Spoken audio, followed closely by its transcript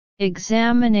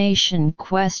Examination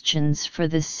questions for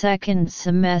the second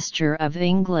semester of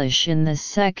English in the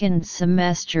second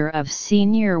semester of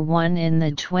Senior 1 in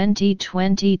the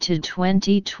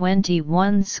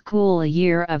 2020-2021 school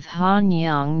year of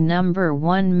Hanyang No.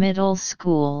 1 Middle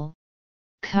School,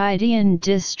 Kaidian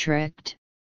District,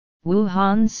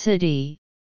 Wuhan City,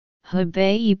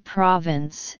 Hebei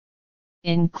Province,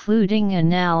 including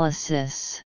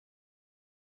analysis.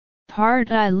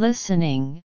 Part I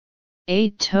listening.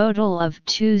 A total of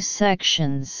 2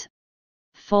 sections,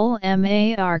 full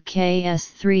marks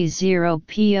 30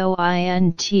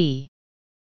 point.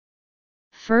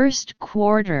 First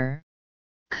quarter,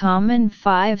 common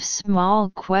 5 small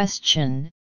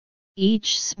question,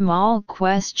 each small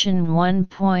question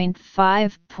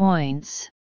 1.5 points,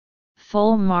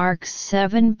 full marks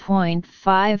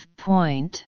 7.5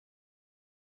 point.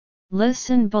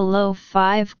 Listen below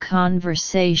 5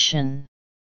 conversation.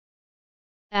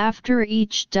 After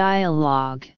each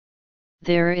dialogue,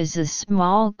 there is a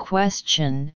small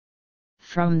question.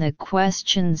 From the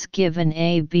questions given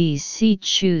A, B, C,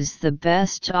 choose the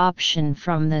best option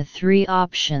from the 3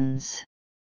 options.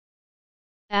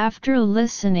 After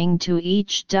listening to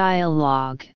each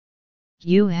dialogue,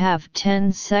 you have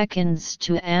 10 seconds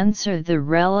to answer the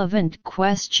relevant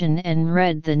question and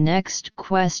read the next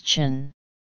question.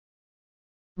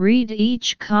 Read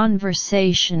each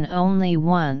conversation only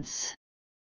once.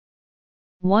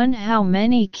 1. How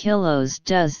many kilos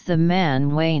does the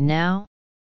man weigh now?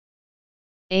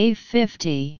 A.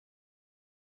 50.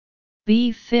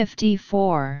 B.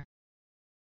 54.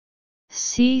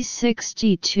 C.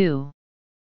 62.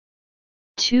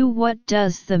 2. What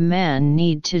does the man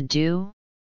need to do?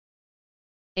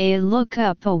 A. Look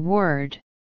up a word.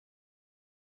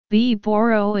 B.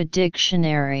 Borrow a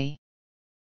dictionary.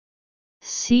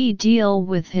 C. Deal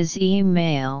with his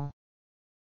email.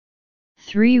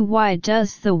 3. Why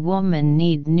does the woman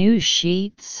need new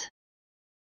sheets?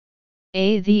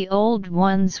 A. The old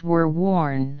ones were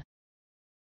worn.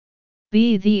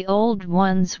 B. The old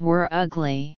ones were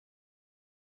ugly.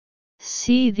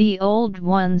 C. The old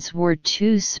ones were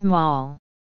too small.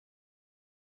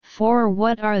 4.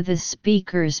 What are the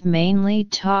speakers mainly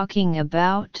talking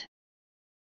about?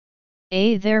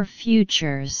 A. Their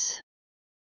futures.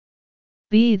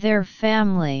 B. Their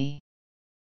family.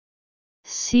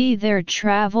 C. Their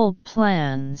travel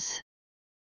plans.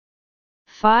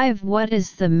 5. What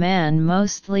is the man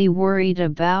mostly worried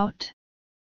about?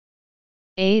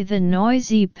 A. The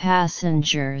noisy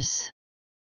passengers.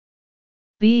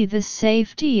 B. The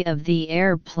safety of the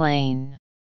airplane.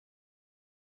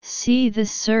 C. The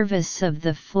service of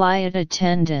the flight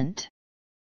attendant.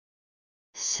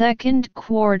 Second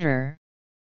quarter,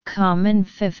 common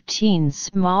 15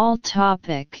 small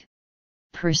topic.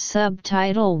 Per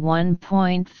subtitle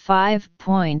 1.5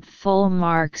 point, full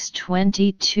marks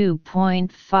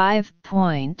 22.5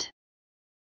 point.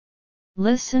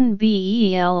 Listen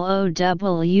BELOW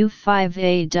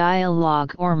 5A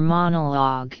dialogue or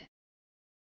monologue.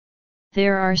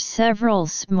 There are several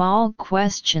small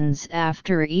questions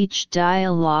after each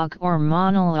dialogue or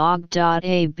monologue.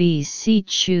 A, B, C.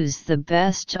 Choose the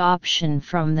best option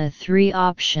from the 3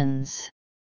 options.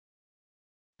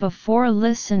 Before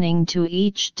listening to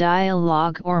each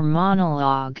dialogue or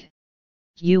monologue,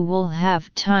 you will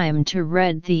have time to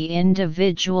read the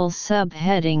individual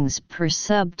subheadings per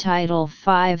subtitle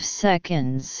 5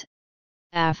 seconds.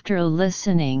 After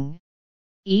listening,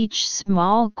 each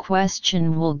small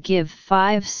question will give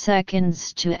 5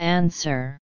 seconds to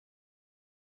answer.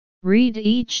 Read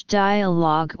each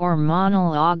dialogue or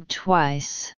monologue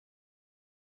twice.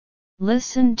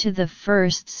 Listen to the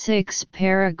first 6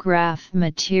 paragraph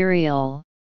material.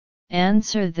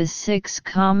 Answer the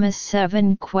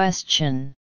 6,7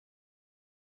 question.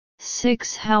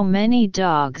 6. How many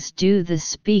dogs do the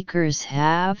speakers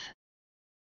have?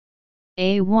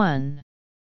 A1.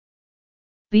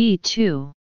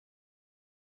 B2.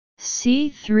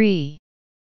 C3.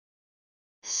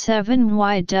 7.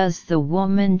 Why does the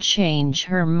woman change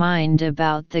her mind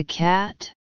about the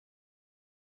cat?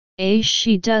 A.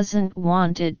 She doesn't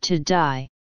want it to die.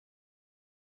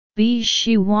 B.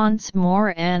 She wants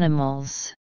more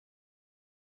animals.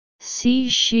 C.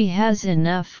 She has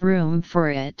enough room for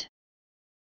it.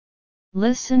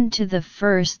 Listen to the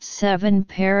first 7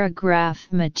 paragraph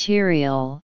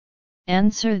material.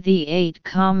 Answer the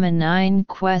 8,9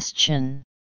 question.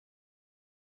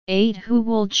 8. Who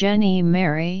will Jenny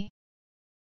marry?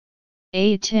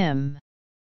 A. Tim.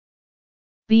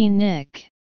 B. Nick.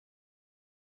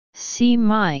 C.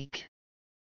 Mike.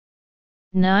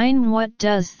 9. What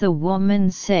does the woman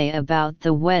say about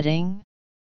the wedding?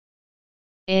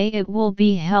 A. It will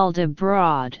be held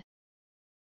abroad.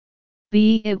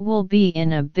 B. It will be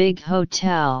in a big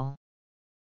hotel.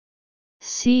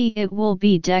 C. It will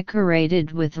be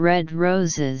decorated with red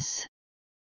roses.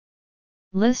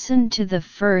 Listen to the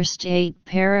first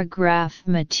 8-paragraph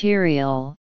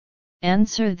material.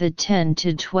 Answer the 10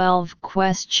 to 12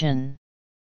 question.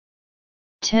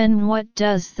 10. What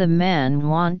does the man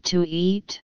want to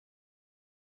eat?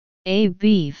 A.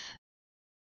 Beef.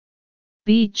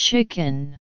 B.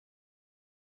 Chicken.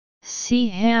 C.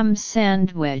 Ham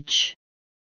sandwich.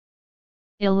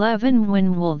 11.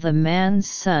 When will the man's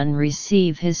son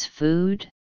receive his food?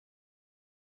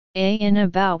 A. In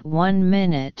about 1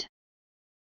 minute.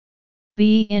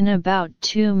 B. In about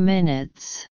 2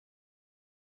 minutes.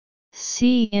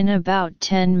 C. In about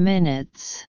 10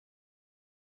 minutes.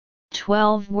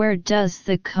 12. Where does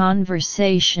the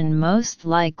conversation most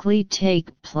likely take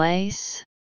place?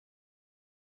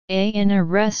 A. In a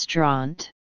restaurant.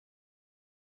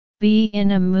 B.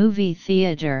 In a movie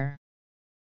theater.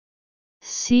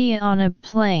 C. On a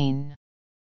plane.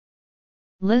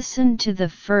 Listen to the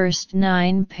first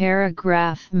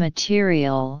 9-paragraph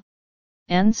material.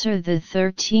 Answer the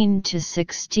 13 to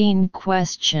 16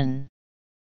 question.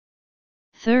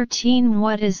 13.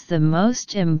 What is the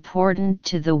most important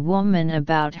to the woman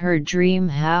about her dream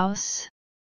house?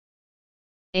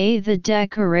 A. The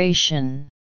decoration.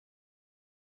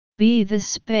 B. The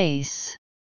space.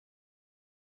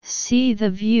 C.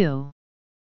 The view.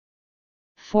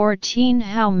 14.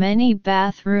 How many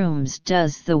bathrooms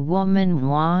does the woman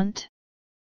want?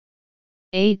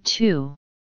 A. 2.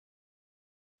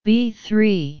 B.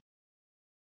 3.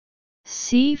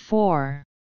 C. 4.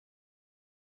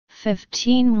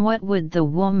 15. What would the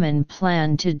woman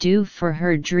plan to do for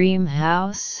her dream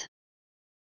house?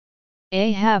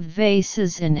 A. Have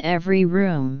vases in every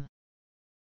room.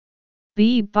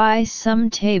 B. Buy some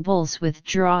tables with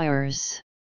drawers.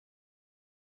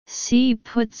 C.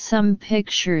 Put some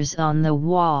pictures on the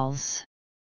walls.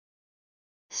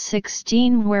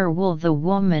 16. Where will the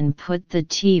woman put the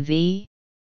TV?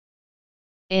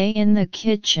 A. In the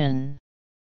kitchen.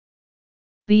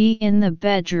 B. In the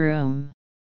bedroom.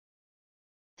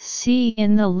 C.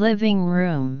 In the living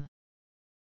room.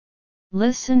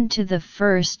 Listen to the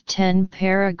first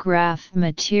 10-paragraph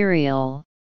material.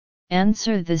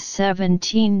 Answer the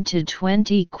 17 to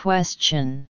 20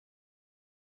 question.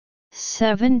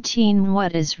 17.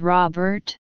 What is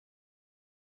Robert?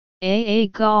 A. A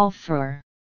golfer.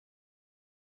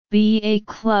 B. A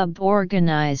club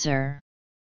organizer.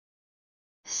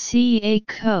 C. A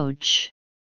coach.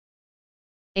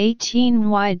 18.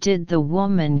 Why did the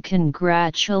woman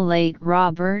congratulate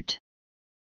Robert?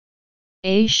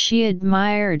 A. She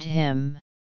admired him.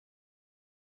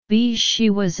 B. She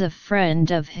was a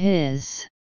friend of his.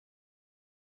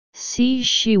 C.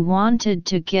 She wanted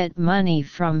to get money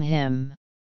from him.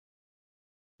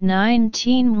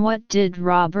 19. What did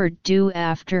Robert do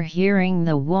after hearing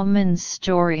the woman's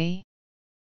story?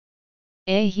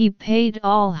 A. He paid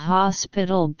all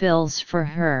hospital bills for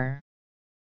her.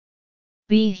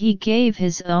 B. He gave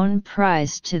his own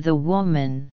prize to the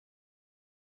woman.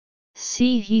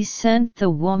 C. He sent the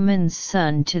woman's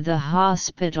son to the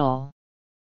hospital.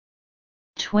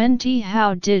 20.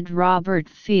 How did Robert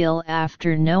feel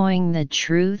after knowing the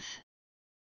truth?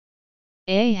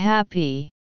 A. Happy.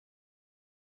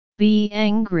 B.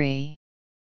 Angry.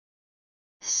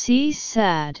 C.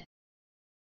 Sad.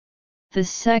 The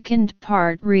second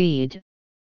part read,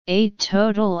 a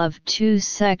total of 2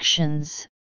 sections,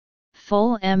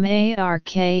 full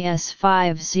marks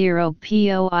 50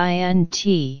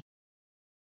 point.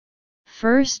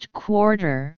 First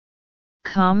quarter,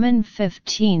 common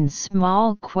 15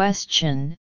 small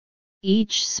question,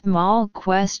 each small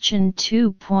question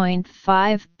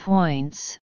 2.5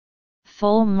 points,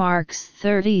 full marks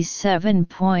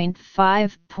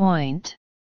 37.5 point.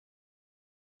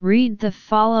 Read the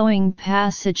following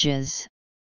passages.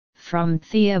 From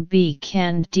Thea B.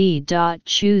 Can D.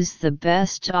 Choose the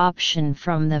best option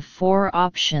from the 4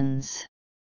 options.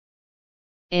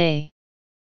 A.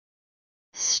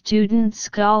 Student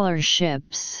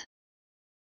scholarships.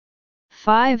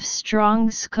 5 strong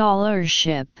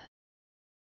scholarship.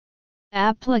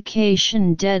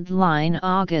 Application deadline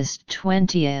August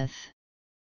 20th.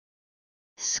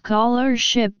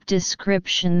 Scholarship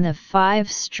description: the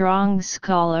 5 Strong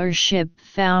Scholarship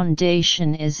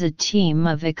Foundation is a team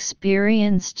of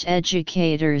experienced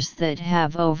educators that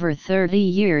have over 30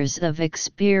 years of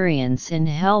experience in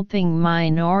helping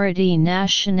minority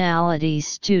nationality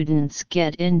students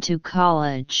get into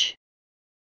college.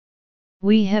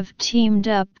 We have teamed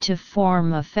up to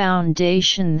form a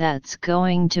foundation that's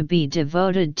going to be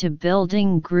devoted to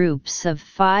building groups of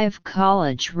 5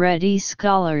 college-ready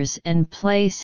scholars and place